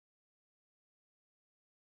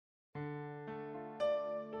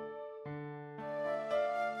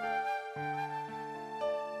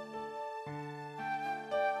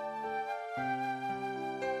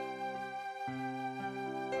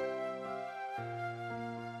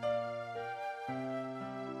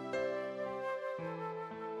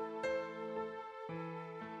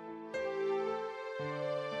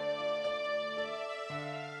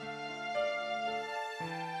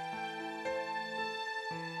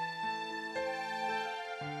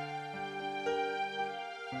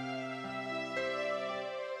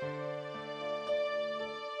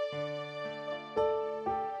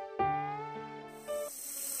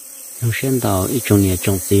lúc xem tàu ít trồng nhà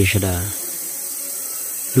trồng gì sẽ là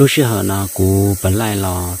lúc xưa họ nó cú bận lại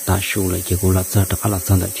lò ta sưu lại chỉ cú lật ra tất cả lật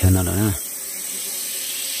ra tại chân nó rồi nè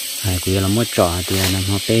hay cú là mất trọ thì là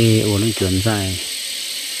nó bé ô lên chuyển dài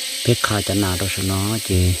bé khai chân nào đó số nó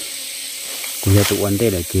chỉ cú giờ tụ vấn đề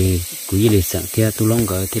là chỉ cú gì lịch sử thì tụ long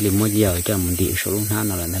cái thì mất giờ cho mình đi số luôn ha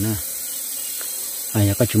nó là thế nè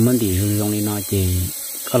ai có chúng mình đi số long đi nó chỉ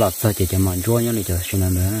có lật ra chỉ cho mình chúa nhớ đi cho số này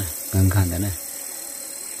nữa gần gần thế này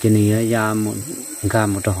cho nên ra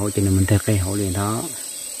một trò hội cho nên mình theo cây hội liền đó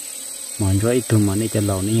mọi người từ mà đi cho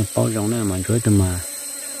lầu này bao rộng này mọi người từ mà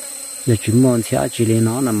giờ chuyên môn sẽ chỉ lấy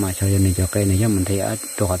nó nằm mà cho nên cho cây này cho mình thấy ở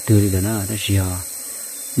trò tư đi được nó đó gì họ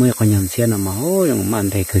mới còn nhầm xe nằm mà hố nhưng mà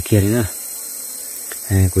thấy cười kia đấy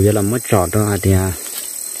nè cũng như là mất trò đó thì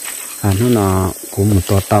nó nó cũng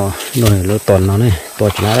một to rồi lỗ tòn nó này to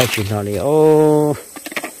chỉ là chuyện đó đi ô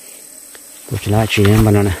tôi chỉ là chuyện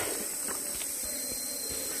mà nó này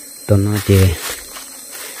nó chỉ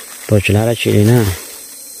tôi chỉ là chuyện này nè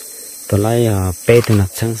tôi lấy bê từ nát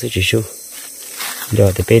sang sẽ chỉ số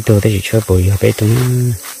giờ thì bê từ thì chỉ chơi bồi giờ bê từ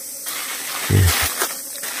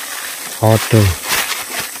auto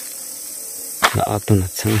là auto nát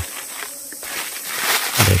sang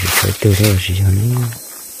để chỉ chơi từ thôi chỉ cho nó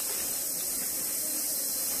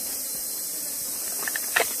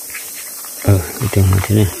đi tìm như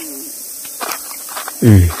thế này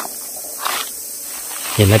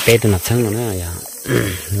thì lấy bê từ nát sang rồi nè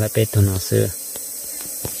lấy bê từ nó xưa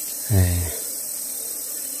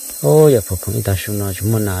ôi giờ phục vụ ta xuống nó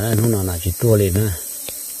chúng mình nào đó nó nào chỉ tua liền nữa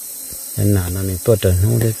nên nào nó mình tua trở nó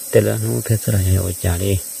đi tên là nó thế là hiệu trả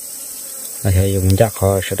đi là hệ dùng chắc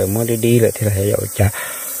họ sẽ được mới đi lại thì là hệ hiệu trả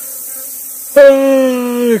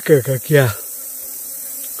kìa kìa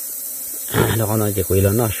đó nó chỉ quỳ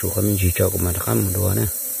lớn nó xuống mình chỉ cho của mình khám một đùa nữa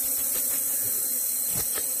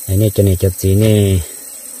này cho này cho gì nè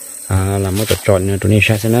làm một tròn nữa tụi này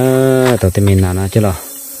sai nó tụi mình nào nó chứ lo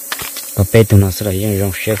và bé tụi nó sẽ là những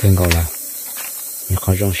dòng xe khinh cầu là những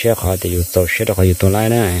con dòng xe họ thì dùng tàu xe đó họ dùng tàu lái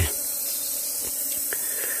này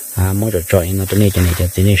mỗi chỗ trọi nó tụi này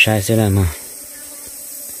cho này sai xíu này mà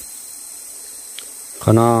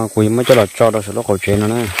còn nó quý mới cho là cho đó số nó cầu chế nó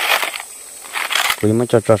nè quý mới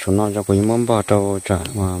cho số nó cho quý muốn bỏ trâu trả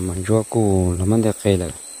mà mình chúa cù là mình được cây là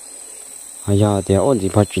giờ thì ổn gì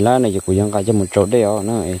phải chỉ là này quý dân cả cho một chỗ đây ó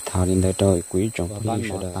nó thảo lên đây trời quý trồng ban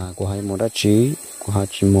của hai một đất chí của hai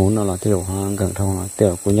chỉ muốn nó là tiêu hoang gần thâu là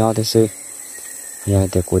tiêu của nhau thế sư giờ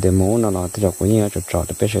thì của để muốn nó là tiêu của nhau trọt trọt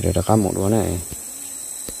để biết sẽ được cả một đứa này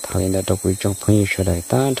thảo lên đây tôi quý trồng phong như sẽ đại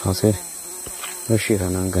tan thảo sư nó chỉ khả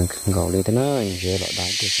năng gần gạo lên thế nó dễ loại đá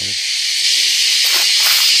được rồi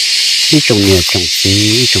đi trồng nhiều trồng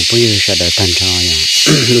xí trồng phong như sẽ đại tan cho nhà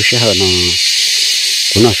lúc sẽ hở nó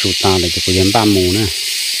của nó sụt ta là chỉ của dân ba mù nữa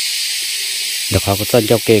được họ có chân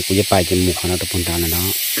cho kê của dân bài chỉ một khả năng tập phong trào này đó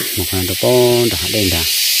một khả năng tập phong đã lên đã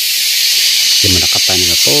thì mình đã cắt bài này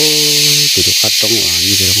là có từ từ cắt trống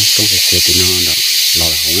như thế đó trống sẽ thì nó đã lò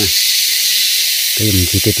là không này cái mình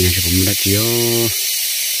chỉ tiết thì sẽ cũng đã chiếu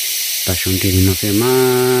ta xuống thì nó sẽ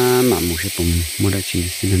mà một sẽ cũng mua đã chỉ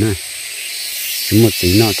xin nữa chúng một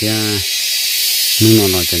tí nó thì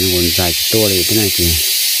nhưng nó cho nó còn dài to này thế này thì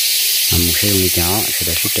một xe đi cháu sẽ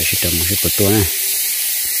được ship một ship tua này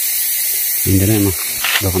nhìn thế này mà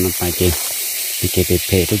đó còn nó bài kì thì kì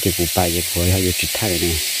bề tôi chỉ phụ bài gì của hay chỉ thay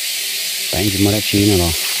này đánh chỉ mới đã chi nữa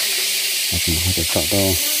rồi và cũng hay để chọn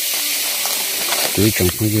đâu túi trồng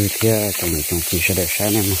không dư thế trồng thì sẽ để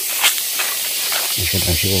sai này mà sẽ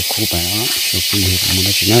là sẽ khu bài đó sẽ khu gì cũng mới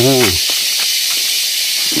đã chi nữa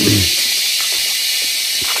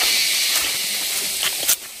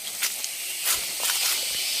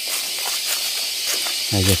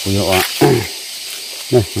bây giờ phụ hiệu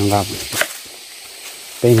đây nó gặp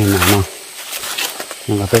bên này nào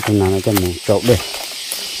nó gặp bên nào nó cho một chậu đây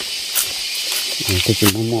tôi chỉ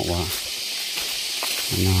muốn mộ vào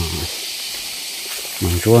nó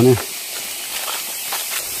mảng chua nữa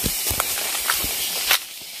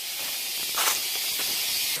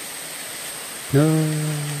nó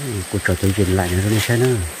cuộc trò chuyện gì lại nữa nó sai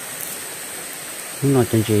nữa nó nói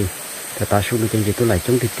chuyện gì ta xuống nó chuyện gì tôi lại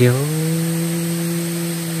chống thịt tiêu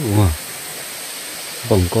wow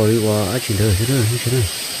bỏng coi qua ở trên đời thế này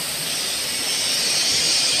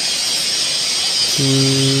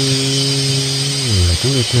là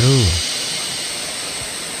chống thịt tiêu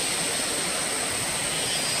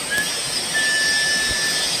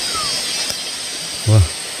wow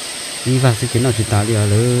đi vào sẽ kiến nào chỉ ta đi à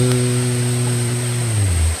lớn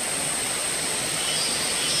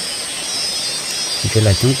cái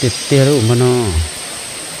là chống tiệt tia đâu mà nó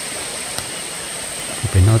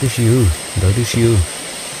phải nói tới siêu đỡ tới siêu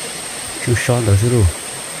chưa son đỡ siêu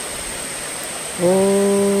ô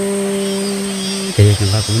thì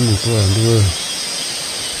chúng ta cũng một tuổi đưa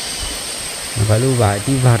phải lưu vải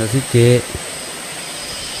tí vào là thích chế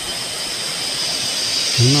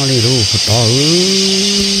chúng nó đi luôn phải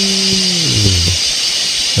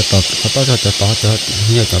to cho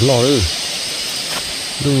nhiều cho lo ư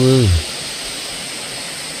đưa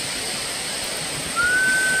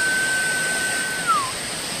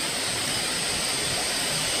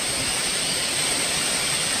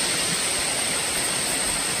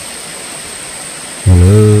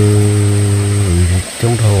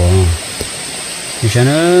trong thầu à thì sao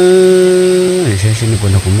nữa thì sao xin được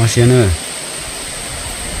nó cũng mất xe nữa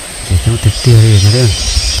chỉ trong thực tiêu thì thế đấy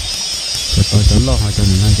cho tôi cho lo họ cho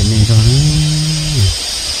nên cho nên cho nó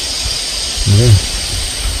đấy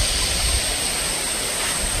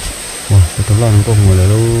wow tôi lo nó có ngồi là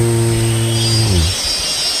luôn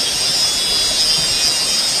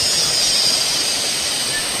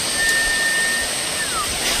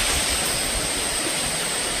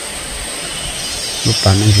lúc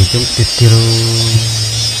bạn anh chỉ trong tiệt tiêu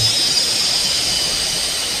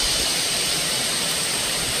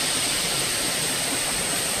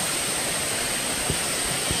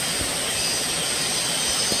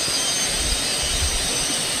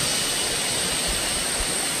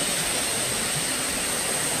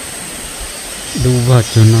đu vật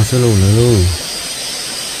cho nó sẽ lù nữa luôn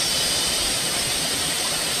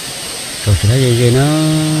rồi sẽ thấy gì nó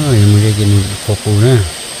mình gì mình phục vụ nữa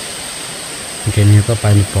trên này có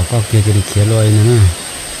bài một bỏ có kia thì kia loài nữa nè,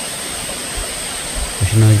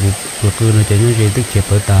 cái này vừa cưa nó chạy nó dễ tức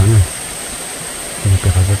chẹp ở tảng này, thì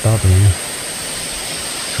cái phải to vậy nè,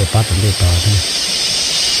 số ba tấn để to thế,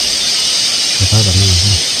 số ba tấn này,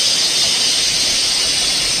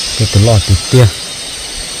 cái tấn lọt từ tia,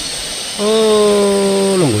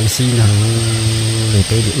 ô lòng người xin nào để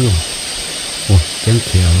tới được luôn, ủa chén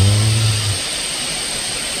khéo,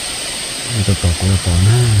 tôi tỏ của tỏ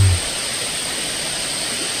na.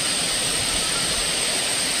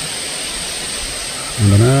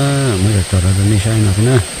 Đó mới được trò ra đi sai nào thế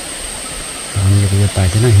nè, bây giờ tài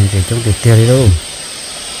thế này hiện tại trong tiệt tiêu đi đâu,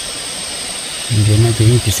 hiện tại này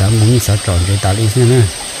chỉ sáu muốn sáu tròn để tạo đi thế nè,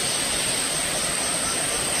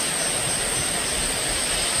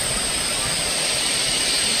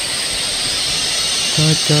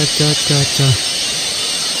 cho,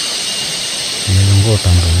 này không có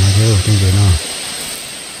tầm rồi nha chứ, trên dưới nó.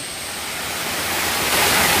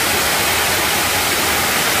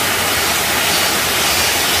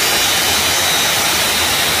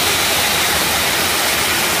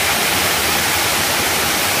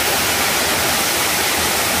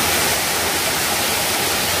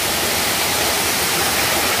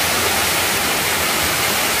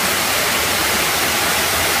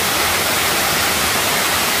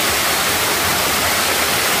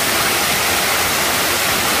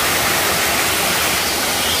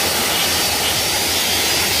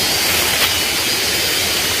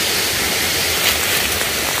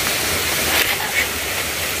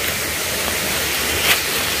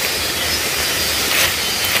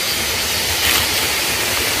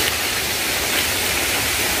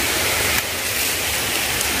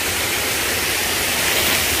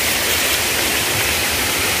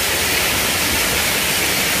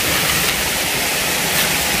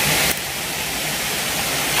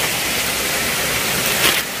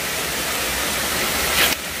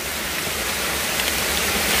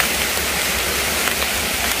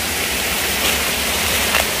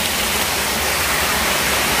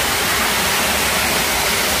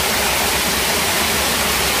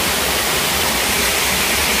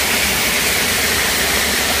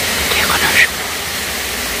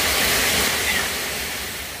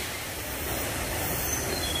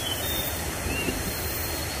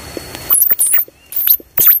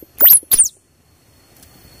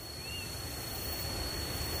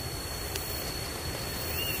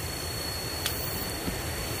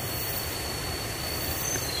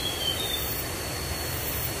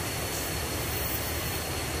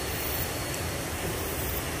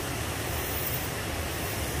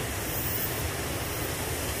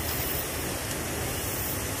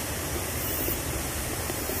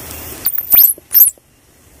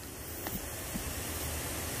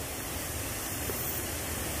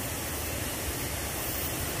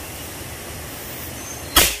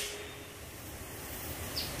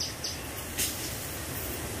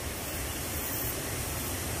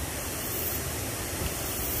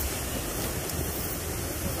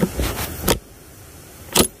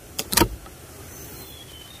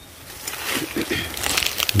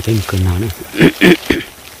 Cái một cơn nào nữa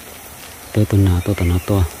tôi tuần nào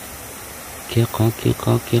to kia khó thì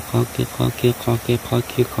có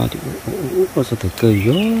sao thấy cười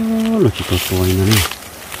gió nó chỉ có tuổi nữa này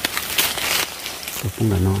tôi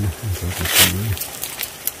cũng là nó này rồi thì sao nữa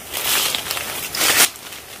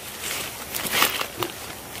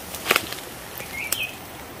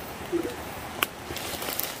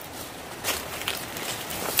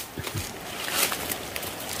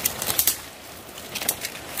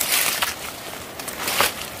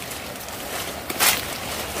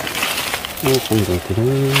không được thì đó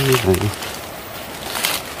vậy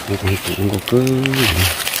cái này cũng có cơ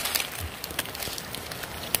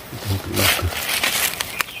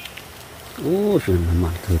ô chuyện là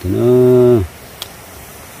mặt thử thì nó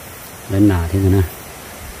lên nà thế này nè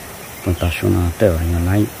còn ta số nào trở nhà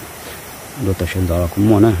Laij đồ ta xem đó là cũng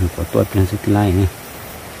muốn á có tôi plan sẽ Laij này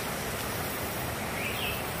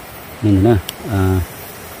nên nè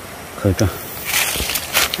khởi cho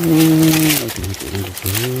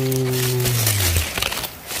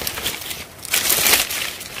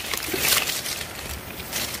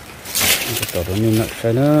tỏ đó nên lại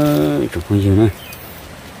sai đó chụp con nhiều này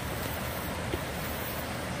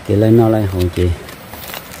cái lấy nó lại hồi chị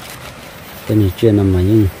cái này chưa nằm mà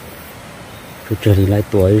nhưng tôi chờ thì lại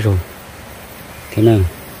tuổi rồi thế nào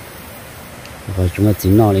và chúng ta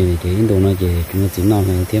chín nó này thì đồ nó chỉ chúng ta chín nó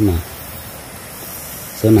này thế mà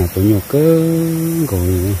sớm nào tôi nhiều cơ rồi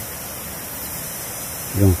này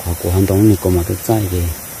dùng khó của hành động này có mà tôi sai thì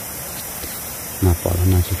mà bỏ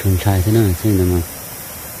là chỉ thuần trai thế nào thế này mà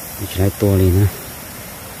chỉ lấy to lên nữa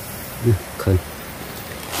khơi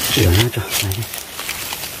rửa nó cho này đi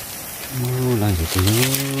lại thì tôi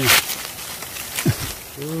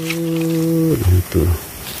làm từ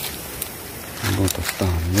bao tập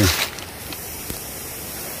tạm lên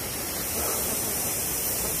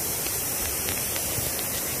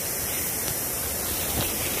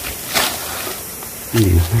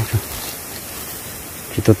đi nó cho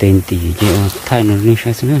chỉ tôi tên tỷ chứ thay nó lên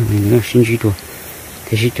sai nữa mình nó xin chỉ đồ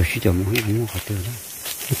thế chỉ cho một cái mua khỏi từ đó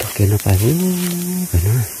cái tao kia nó phải với cái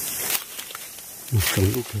nó một cái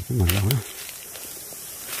lúc cái mà lâu đó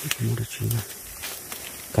mua được chuyện này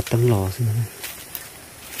cắt tấm lò xem này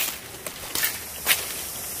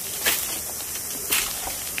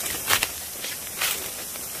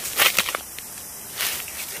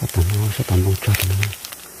sao tầm bông chọt nữa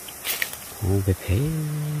ô về phế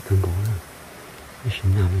cần gỗ này cái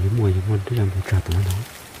chuyện nào mà mua những món thứ làm bông chọt nó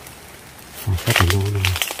sao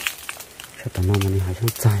tầm nó mà này hay sống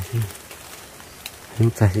dài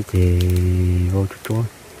sẽ chỉ vô chỗ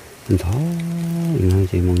mình thó nó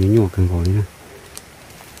chỉ một nhnhỏ cần gỗ đi nè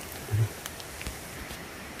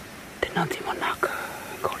thế nào thì mà nạc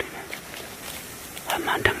gỗ đi nè hàm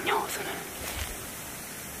ăn đằng nhỏ rồi nè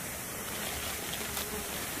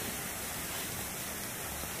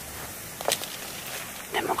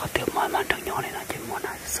nếu mà có tiêu mọi màn đằng nhỏ này là chỉ muốn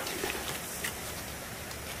ai sợ nè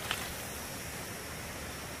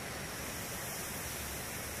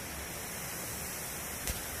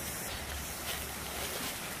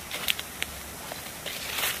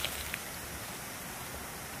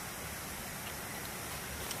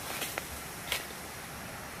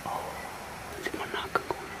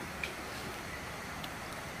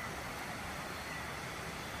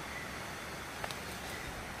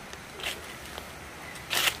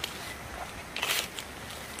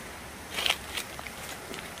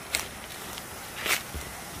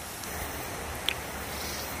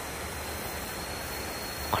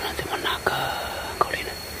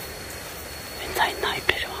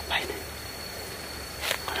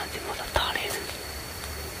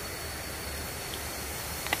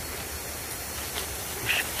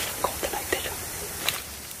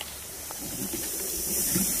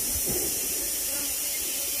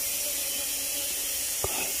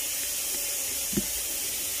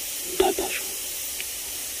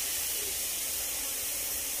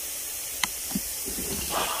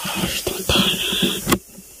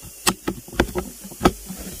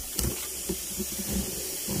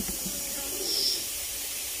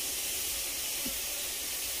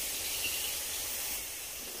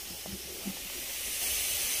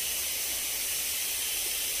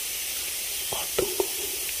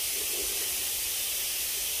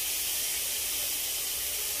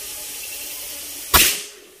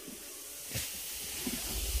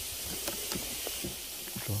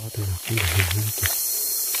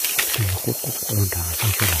cô đàn đá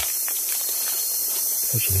xong chưa nào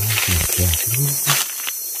tôi chỉ nói một kìa chứ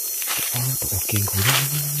tụi kiên của nó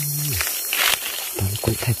tao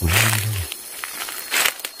cũng thay của nó thôi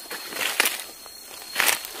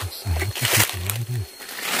xài nó cho tôi của nó thôi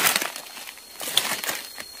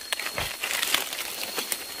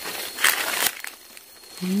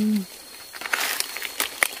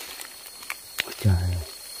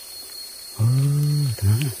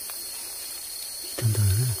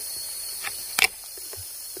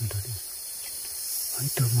ấy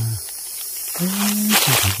tôi mà không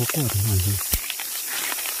thấy có quả thế nào gì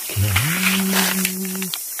kìa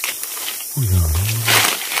ôi giời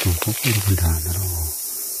không có cái con thả nữa đâu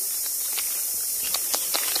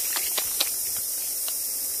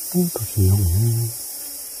ôi tôi chỉ không nhé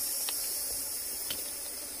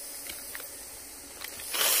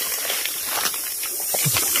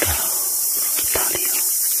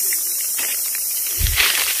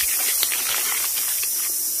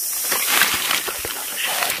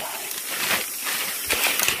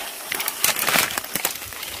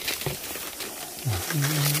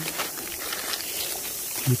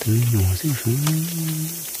thứ nhỏ xíu xuống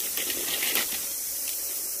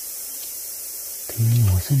thứ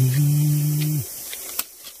nhỏ xíu đi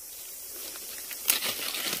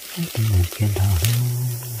cái một kiện thảo đâu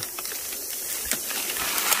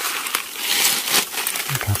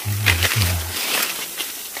cái con này kìa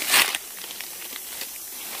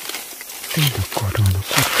tên là cổ đồ nó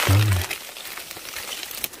quật tới này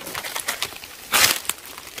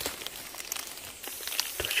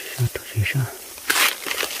tôi chỉ sao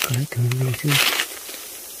lấy thứ này chứ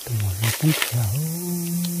tôi muốn là tấm chảo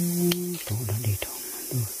tôi đã đi thòng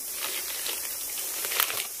rồi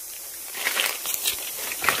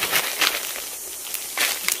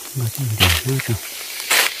mà tôi để nó sao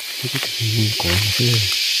cái tình hình của nó chứ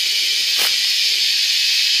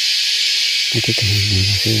cái tình hình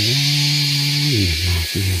nó chứ nhìn mà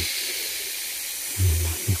chứ nhìn mà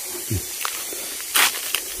như vậy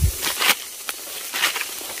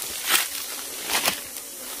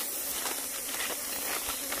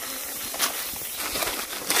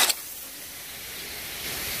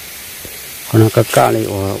còn nó cá này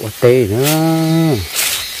ở tây nữa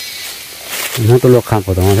nó tôi luộc khăn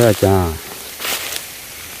của nó thế là cha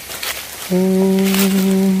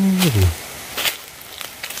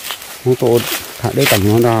nó tôi thả đây tầm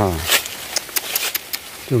nó đó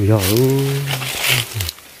chịu giỏi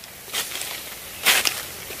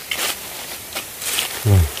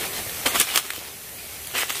rồi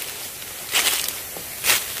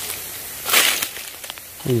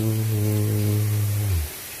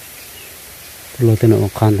lo tên nó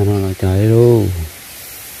khăn thì nó là trái luôn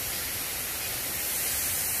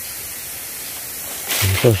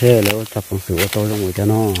tôi sẽ lấy chặt bằng sữa tôi trong người cho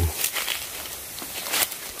nó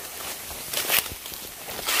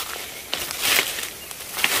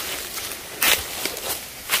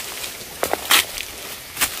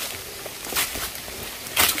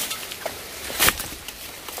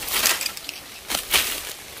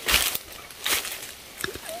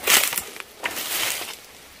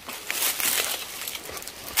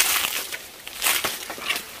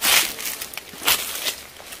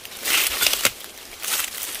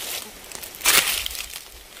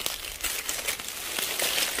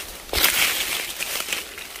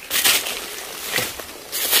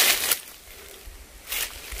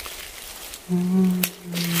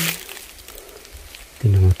thì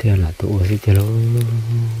nó theo là tụ ở cái lỗ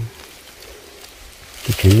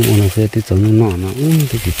cái chuyện như nó sẽ tiếp tục nó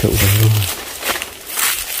thì chỉ tụ vào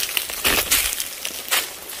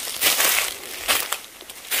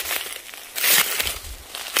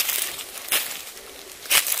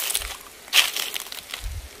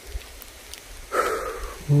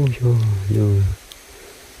ôi trời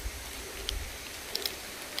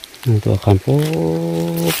tôi khám phố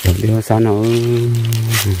được đi sao nó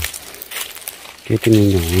cái này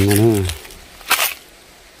nhỏ nữa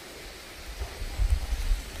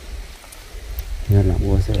nên là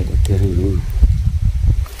mua sẽ được tiền luôn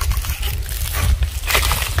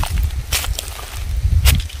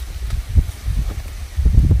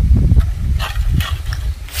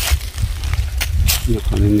nó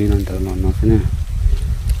còn nên làm tờ nó thế này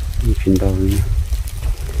mình chuyển đầu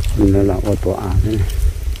mình là ô tô thế này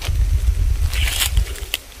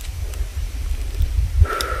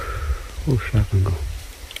ôi sao con có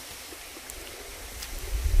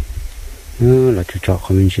nó là trò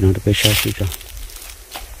của mình chỉ nó được cái sao chứ cho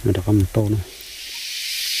nó được có một tô nữa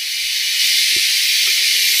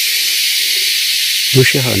lúc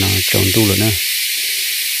sẽ hỏi nó trồng tu rồi nè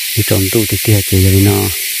thì trồng tu thì kia chỉ rồi nó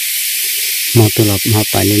mà tôi là mà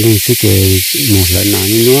phải lên sẽ chỉ một lần nào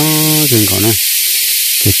như nó dừng còn nè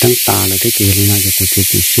thì tăng ta là cái kia nó chỉ của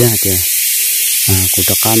chỉ xe kìa của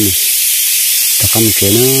đặc cam chế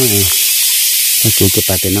nó chỉ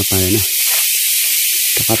phải tên nó phải nè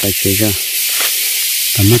các phải chế ra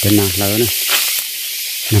tầm mắt thế nào lớn nè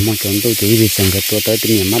nằm ở chỗ tôi chỉ vì rằng cái tôi tới từ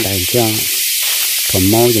miền mắt đại cho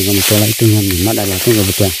thầm máu rồi còn tôi lấy từ miền mắt đại là tôi rồi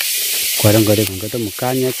bật quay đông cái đây còn cái tôi một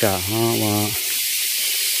cá nhá trả ha và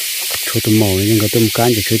chú tôi màu nhưng cái tôi một cá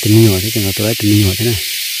chỉ chú tôi nhiều thế chẳng là tôi lấy từ nhiều thế này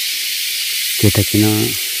chỉ thật nó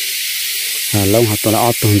lâu họ tôi là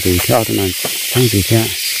ở tuần gì theo tôi là tháng gì theo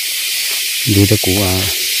đi cho cụ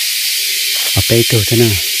ở đây tôi thế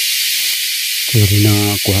nào thì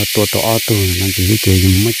nó của họ tôi ở tuần nó chỉ chơi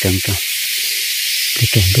nhưng mất chẳng cho cái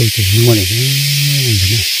trồng đôi chỉ mua này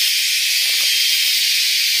nữa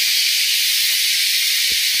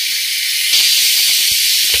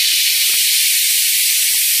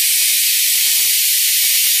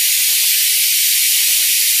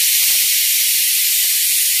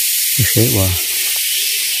sẽ vào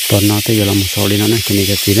tuần nào tới giờ làm một số đi nó này cho nên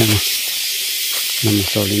cái gì đó mà làm một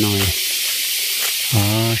số đi nó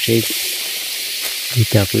sẽ đi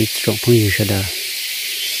chợ với trộn phong gì sẽ đỡ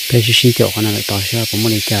cái gì chỗ con nào lại tỏ ra cũng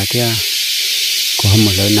muốn đi chợ chứ có không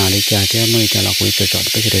một lời nào đi chợ chứ mới chợ là cũng chọn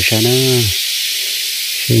cái gì sao nó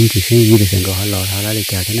xin chỉ xin gì để xem có họ lò họ lại đi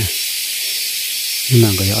chợ thế này nhưng mà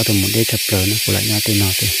cái họ từ một đêm chập rồi nó cũng lại nhau từ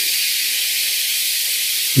nào thì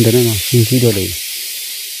đó nó xin chỉ đưa đi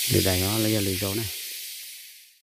để đại nó lấy ra lấy rau này